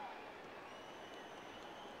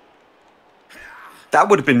 That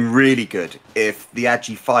would have been really good if the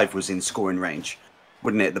Agi 5 was in scoring range,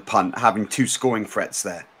 wouldn't it? The punt, having 2 scoring threats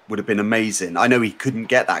there would have been amazing. I know he couldn't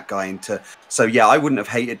get that guy into... So, yeah, I wouldn't have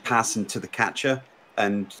hated passing to the catcher.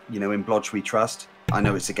 And, you know, in Blodge we trust. I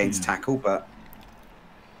know it's against tackle, but...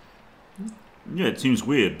 Yeah, it seems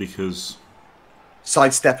weird because...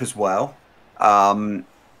 Sidestep as well.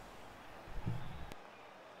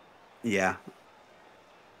 Yeah.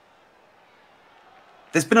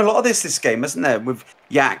 There's been a lot of this game, hasn't there? With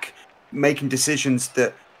Yak making decisions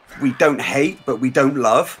that we don't hate, but we don't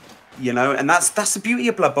love. You know, and that's the beauty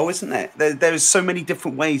of Blood Bowl, isn't it? There's so many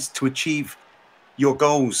different ways to achieve your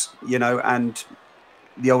goals, you know, and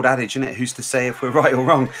the old adage, isn't it? Who's to say if we're right or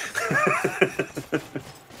wrong?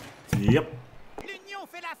 Yep.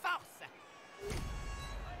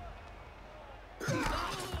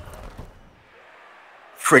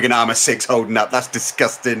 Friggin' Armour 6 holding up. That's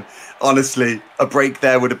disgusting. Honestly, a break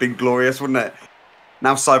there would have been glorious, wouldn't it?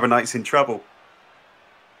 Now Cyberknight's in trouble.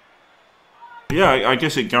 Yeah, I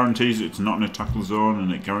guess it guarantees it's not in a tackle zone,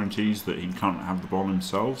 and it guarantees that he can't have the ball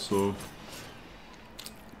himself, so...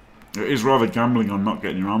 It is rather gambling on not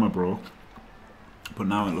getting your armour broke. But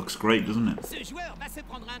now it looks great, doesn't it?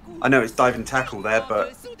 I know it's dive and tackle there,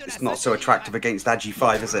 but it's not so attractive against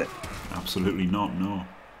Agi5, is it? Absolutely not, no.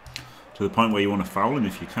 To the point where you want to foul him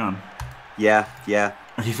if you can. Yeah, yeah.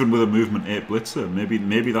 Even with a movement 8 blitzer,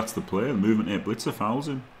 maybe that's the play. The movement 8 blitzer fouls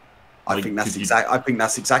him. I think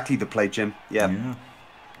that's exactly the play, Jim. Yeah. Yeah.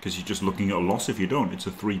 Because you're just looking at a loss if you don't. It's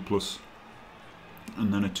a 3+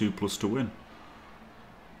 and then a 2+ to win.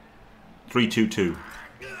 3-2-2.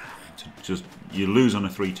 Just you lose on a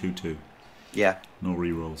 3-2-2. Yeah. No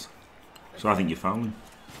re-rolls. So I think you're fouling.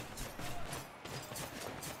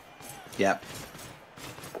 Yeah.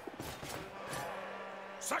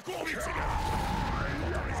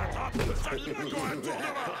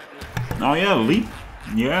 Oh yeah, leap.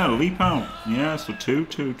 Yeah, leap out. Yeah, so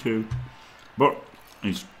 2-2-2. But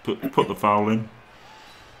he's put the foul in.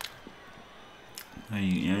 Hey,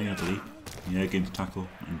 yeah, you have leap. Yeah, against tackle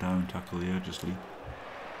and down tackle. Yeah, just leap.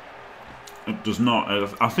 It does not.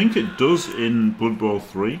 I think it does in Blood Bowl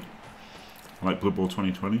 3, like Blood Bowl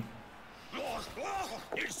 2020.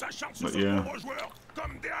 But yeah.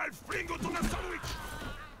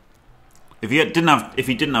 If he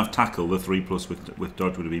didn't have tackle, the 3+ with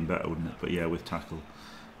dodge would have been better, wouldn't it? But yeah, with tackle,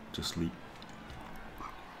 just leap.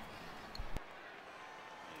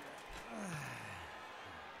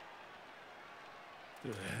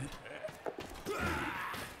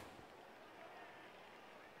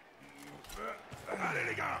 Allez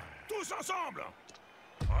les gars, tous ensemble.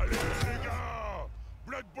 Allez les gars,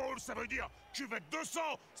 Blood Bowl, ça veut dire cuvette de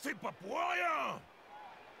sang, c'est pas pour rien.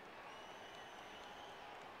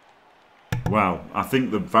 Wow, I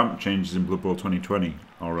think the vamp changes in Blood Bowl 2020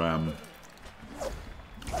 are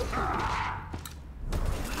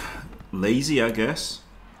lazy, I guess,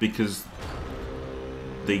 because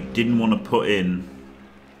they didn't want to put in.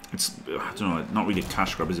 I don't know, not really a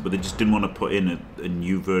cash grab, is it? But they just didn't want to put in a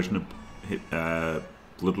new version of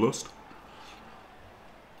Bloodlust,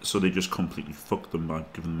 so they just completely fucked them by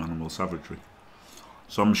giving them animal savagery.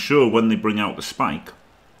 So I'm sure when they bring out the spike,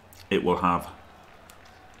 it will have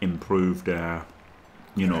improved.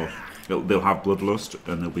 You know, they'll have Bloodlust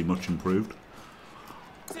and they'll be much improved.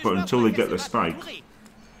 But until they get the spike,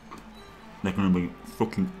 they're going to be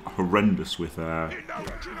fucking horrendous with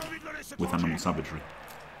animal savagery,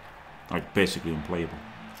 like basically unplayable.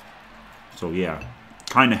 So yeah.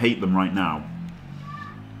 Kind of hate them right now.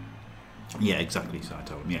 Yeah, exactly. So I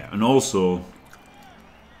tell them. Yeah, and also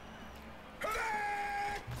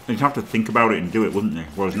they'd have to think about it and do it, wouldn't they?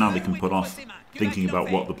 Whereas now they can put off thinking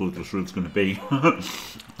about what the Bloodlust rule's going to be,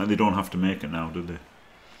 and they don't have to make it now, do they?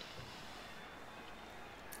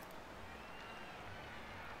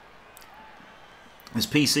 Has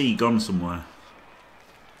PC gone somewhere?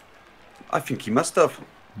 I think he must have.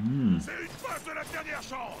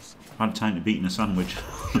 Had time to be eating a sandwich.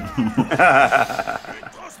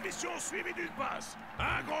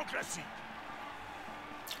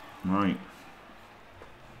 Right.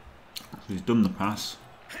 So he's done the pass.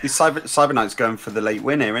 This Cyberknight's going for the late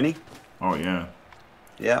win here, isn't he? Oh yeah.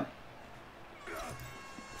 Yeah.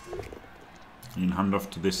 You can hand off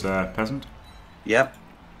to this peasant. Yep.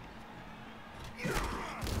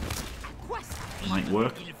 Might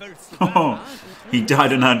work. Oh, he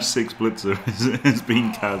died and had 6 blitzer. It's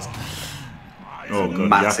been cast. Oh god,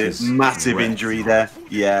 massive injury there.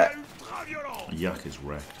 Yeah. Yak is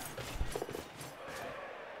wrecked.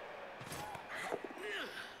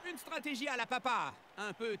 Une stratégie à la papa,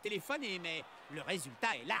 un peu téléphonée, mais le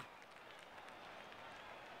résultat est là.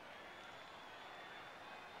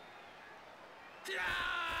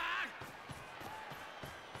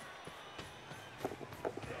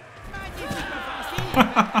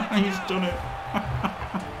 He's done it.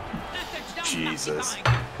 Jesus.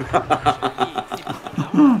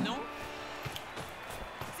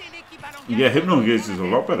 Yeah, Hypnogaze is a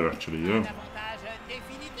lot better actually, yeah.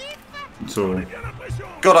 So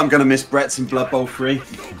God, I'm gonna miss Brett's in Blood Bowl 3.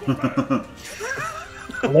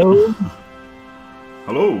 Hello.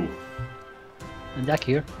 Hello. And Jack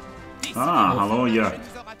here. Ah, hello, yeah.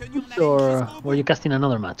 Or were you casting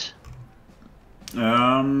another match?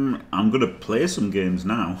 I'm gonna play some games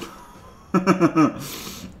now.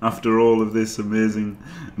 After all of this amazing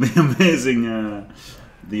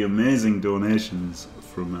donations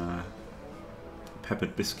from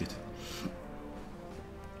Peppered Biscuit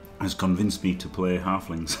has convinced me to play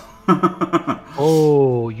Halflings.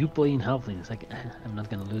 Oh, you playing Halflings? I'm not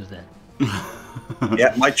gonna lose that.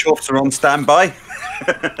 Yeah, my chops are on standby.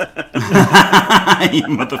 You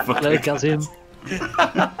motherfucker. Hello, Calcium.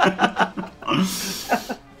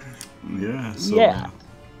 Yeah. So. Yeah.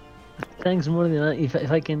 Thanks more than that.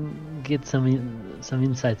 If I can get some some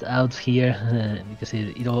insights out here because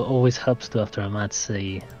it always helps to after a match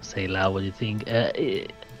say loud what you think.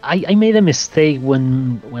 I made a mistake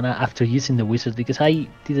when after using the wizard because I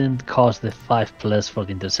didn't cost the 5+ for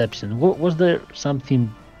the interception. Was there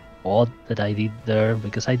something odd that I did there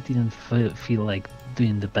because I didn't feel like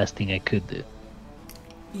doing the best thing I could do?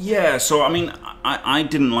 Yeah, so I mean, I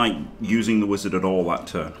didn't like using the wizard at all that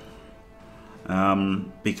turn.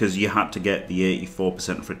 Because you had to get the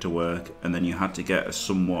 84% for it to work, and then you had to get a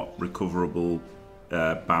somewhat recoverable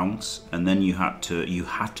bounce, and then you had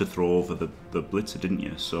to throw over the blitzer, didn't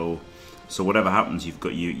you? So whatever happens, you're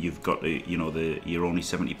only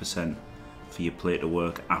 70% for your play to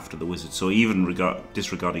work after the wizard. So even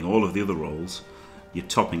disregarding all of the other rolls, you're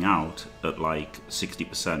topping out at like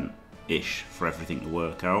 60% ish for everything to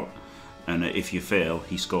work out, and if you fail,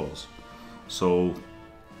 he scores. So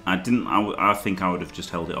I think I would have just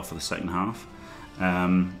held it off for the second half.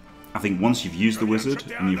 I think once you've used the wizard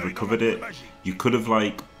and you've recovered it, you could have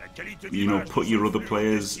put your other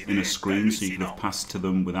players in a screen so you could have passed to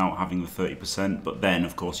them without having the 30%. But then,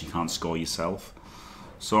 of course, you can't score yourself.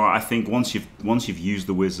 So I think once you've used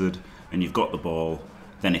the wizard and you've got the ball,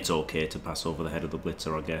 then it's okay to pass over the head of the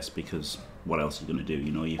blitzer, I guess, because what else are you going to do?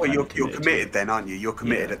 You're committed then, aren't you? You're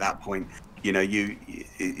committed at that point.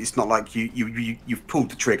 It's not like you've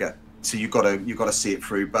pulled the trigger, so you got to see it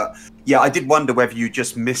through. But yeah, I did wonder whether you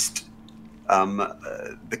just missed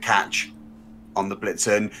the catch on the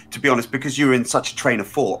blitzer. And to be honest, because you were in such a train of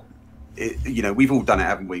thought, we've all done it,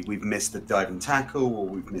 haven't we? We've missed the diving tackle, or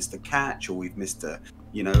we've missed the catch, or we've missed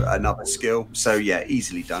another skill. So yeah,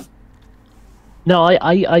 easily done. No,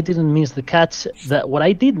 I didn't miss the catch. That what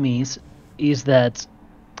I did miss is that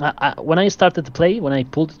when I started to play, when I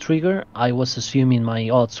pulled the trigger, I was assuming my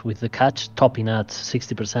odds with the catch topping at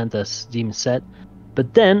 60%, as Jim said.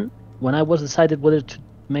 But then, when I was decided whether to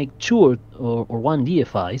make 2 or 1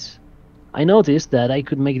 DFIs, I noticed that I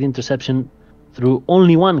could make the interception through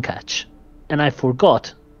only 1 catch, and I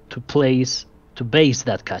forgot to base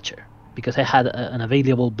that catcher because I had an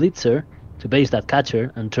available blitzer to base that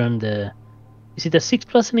catcher and turn the. Is it a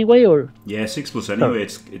 6+ anyway, or? Yeah, 6+ anyway.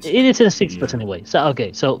 It is a 6+ anyway. So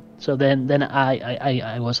okay, so then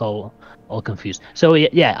I was all confused. So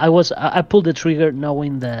yeah, I pulled the trigger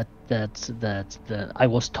knowing that I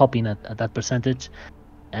was topping at that percentage,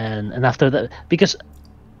 and after that, because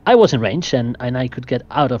I was in range and I could get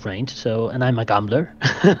out of range. So, and I'm a gambler.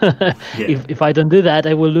 If I don't do that,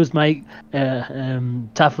 I will lose my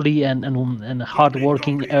toughly and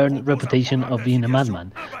hardworking earned reputation of being a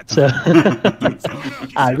madman. So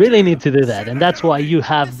I really need to do that, and that's why you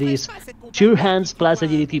have this sure hands plus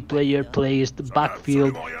agility player placed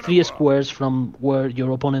backfield 3 squares from where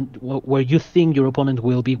you think your opponent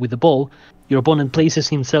will be with the ball. Your opponent places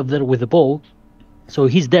himself there with the ball, so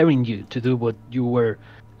he's daring you to do what you were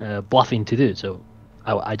bluffing to do. So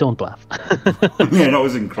I don't bluff. Yeah, that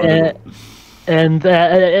was incredible. And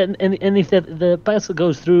if the pass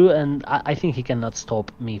goes through, and I think he cannot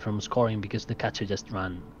stop me from scoring because the catcher just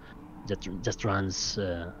runs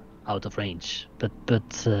out of range. But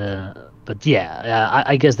yeah,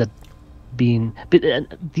 I guess that the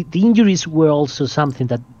injuries were also something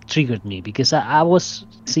that triggered me because I was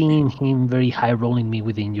seeing him very high rolling me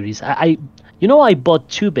with injuries. I bought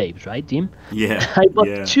 2 babes, right, Jim? Yeah. I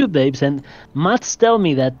bought 2 babes, and Matt's tell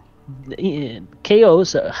me that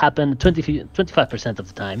KOs happen 25% of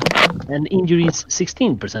the time, and injuries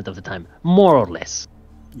 16% of the time, more or less.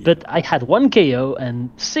 Yeah. But I had 1 KO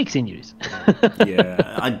and 6 injuries.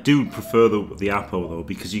 Yeah, I do prefer the Apo though,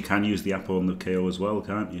 because you can use the Apo on the KO as well,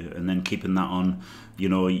 can't you? And then keeping that on,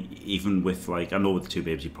 even with I know with the 2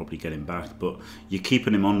 babes you probably get him back, but you're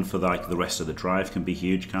keeping him on for the rest of the drive can be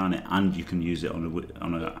huge, can't it? And you can use it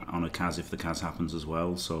on a Cas if the Cas happens as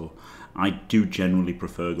well. So I do generally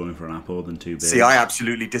prefer going for an Apo than 2 babes. See, I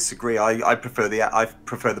absolutely disagree. I prefer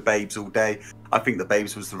the babes all day. I think the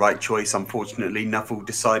babes was the right choice. Unfortunately, Nuffle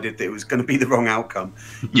decided that it was going to be the wrong outcome.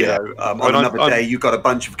 Yeah. On another day, you got a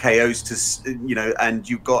bunch of KOs to, and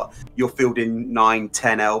you're fielding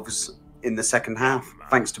 9-10 elves in the second half,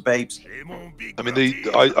 thanks to babes. I mean,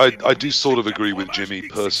 I do sort of agree with Jimmy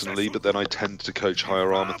personally, but then I tend to coach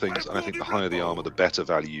higher armor things, and I think the higher the armor, the better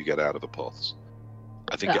value you get out of Apoths.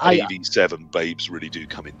 I think at AV7, babes really do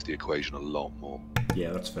come into the equation a lot more.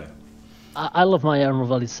 Yeah, that's fair. I love my Armor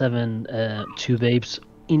Valley 7 2 babes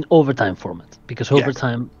in overtime format, because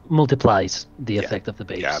overtime multiplies the effect of the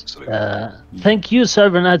babes. Yeah, absolutely. Thank you,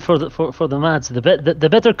 Cyberknight, for the match. The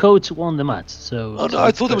better coach won the match. So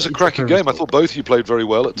I thought it was a cracking game. I thought both of you played very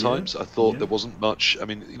well at times. I thought there wasn't much. I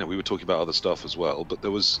mean, we were talking about other stuff as well, but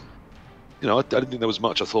there was you know, I didn't think there was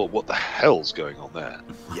much. I thought, what the hell's going on there?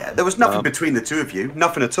 Yeah, there was nothing between the two of you.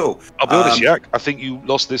 Nothing at all. I'll be honest, Yak, I think you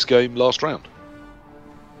lost this game last round.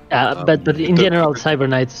 But in general,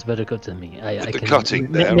 Cyberknight is better cut than me. I can,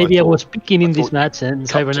 cutting there, maybe I was picking in this match, and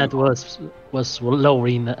Cyberknight was lower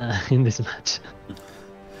in this match.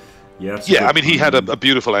 Yeah, I mean, he had a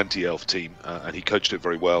beautiful anti-elf team, and he coached it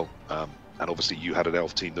very well. And obviously, you had an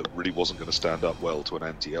elf team that really wasn't going to stand up well to an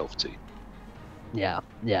anti-elf team. Yeah.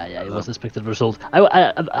 It was the expected result.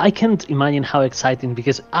 I can't imagine how exciting,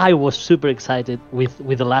 because I was super excited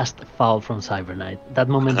with the last foul from Cyberknight. That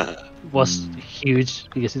moment was huge,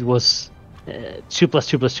 because it was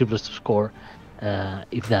 2+2+2 to score,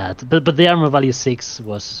 if that. But the armor value 6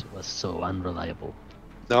 was so unreliable.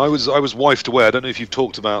 Now I was wifed away. I don't know if you've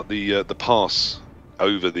talked about the pass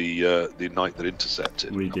over the knight that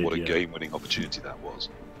intercepted. What a game-winning opportunity that was.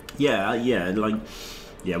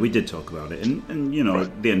 Yeah, we did talk about it, and you know,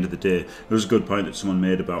 at the end of the day, there was a good point that someone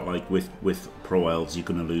made about, like, with pro elves, you're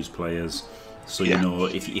going to lose players. So you know,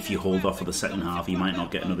 if you hold off for the second half, you might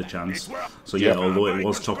not get another chance. So although it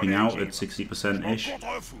was topping out at 60%-ish,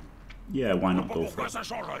 why not go for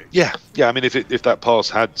it? Yeah. I mean, if that pass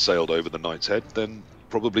had sailed over the knight's head, then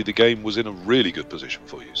probably the game was in a really good position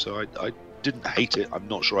for you. So I didn't hate it. I'm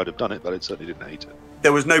not sure I'd have done it, but I certainly didn't hate it.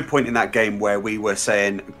 There was no point in that game where we were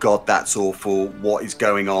saying, God, that's awful, what is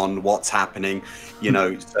going on, what's happening, you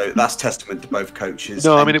know, so that's testament to both coaches.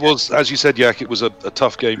 No, I mean, it was, as you said, Yak, it was a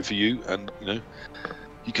tough game for you, and, you know,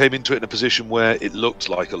 you came into it in a position where it looked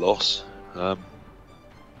like a loss, and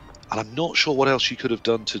I'm not sure what else you could have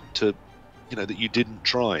done to you know, that you didn't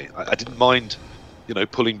try. I didn't mind, you know,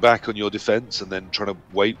 pulling back on your defense and then trying to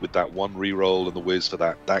wait with that one re-roll and the whiz for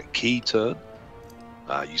that key turn.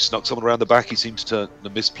 You snuck someone around the back, he seemed to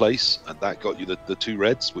misplace, and that got you the 2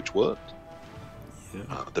 reds, which worked.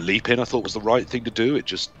 The leap in I thought was the right thing to do, it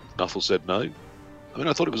just, Nuffle said no. I mean,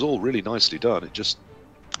 I thought it was all really nicely done. It just,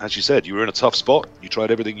 as you said, you were in a tough spot, you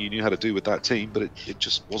tried everything you knew how to do with that team, but it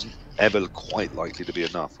just wasn't ever quite likely to be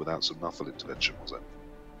enough without some Nuffle intervention, was it?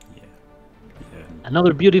 Yeah.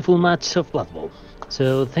 Another beautiful match of Blood Bowl.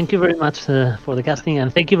 So thank you very much for the casting,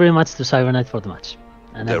 and thank you very much to Cyberknight for the match.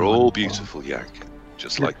 And they're all beautiful, Yak.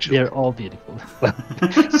 Just like children. They're all beautiful. Well,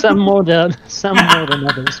 some more than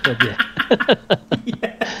others, but yeah.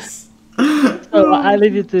 Yes. So I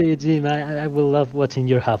leave it to you, Jim. I will love watching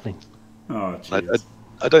your halfling. Oh, jeez.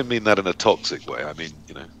 I don't mean that in a toxic way. I mean,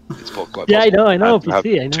 you know, it's quite possible. Yeah, I know. I know. Have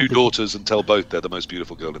 2 daughters and tell both they're the most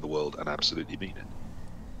beautiful girl in the world and absolutely mean it.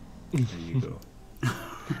 There you go.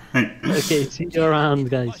 Okay, see you around,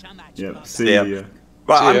 guys. Yep. See you.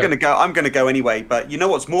 Right, I'm gonna go anyway. But you know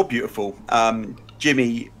what's more beautiful?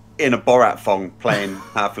 Jimmy in a Borat thong playing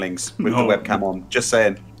halflings with the webcam on. Just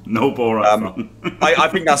saying. No Borat thong. I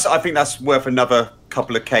think that's worth another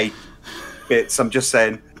couple of K bits. I'm just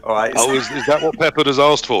saying. All right. Oh, is that what Pepper has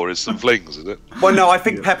asked for? Is some flings? Is it? Well, no, I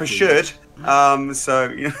think Pepper should.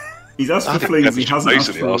 So you know. He's asked for flings. He hasn't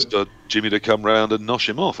basically asked Jimmy to come round and nosh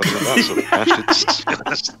him off. I mean, that's sort of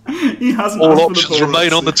match. He hasn't. All options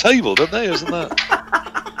remain on the table, don't they? Isn't that?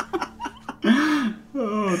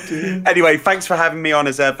 Oh dear. Anyway, thanks for having me on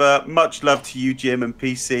as ever. Much love to you, Jim and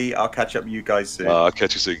PC. I'll catch up with you guys soon. I'll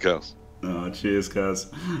catch you soon, Kaz. Oh, cheers, Kaz.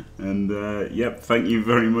 And yep, thank you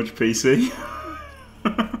very much, PC.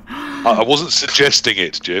 I wasn't suggesting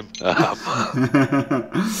it, Jim.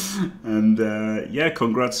 And yeah,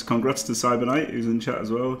 congrats to Cyberknight, who's in chat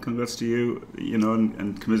as well. Congrats to you, you know,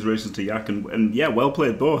 and commiserations to Yak, and yeah, well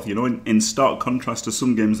played both. You know, in stark contrast to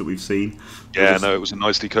some games that we've seen. Yeah, no, it was a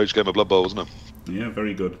nicely coached game of Blood Bowl, wasn't it? Yeah,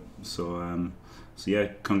 very good. So yeah,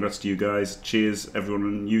 congrats to you guys. Cheers, everyone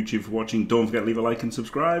on YouTube for watching. Don't forget to leave a like and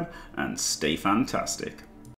subscribe, and stay fantastic.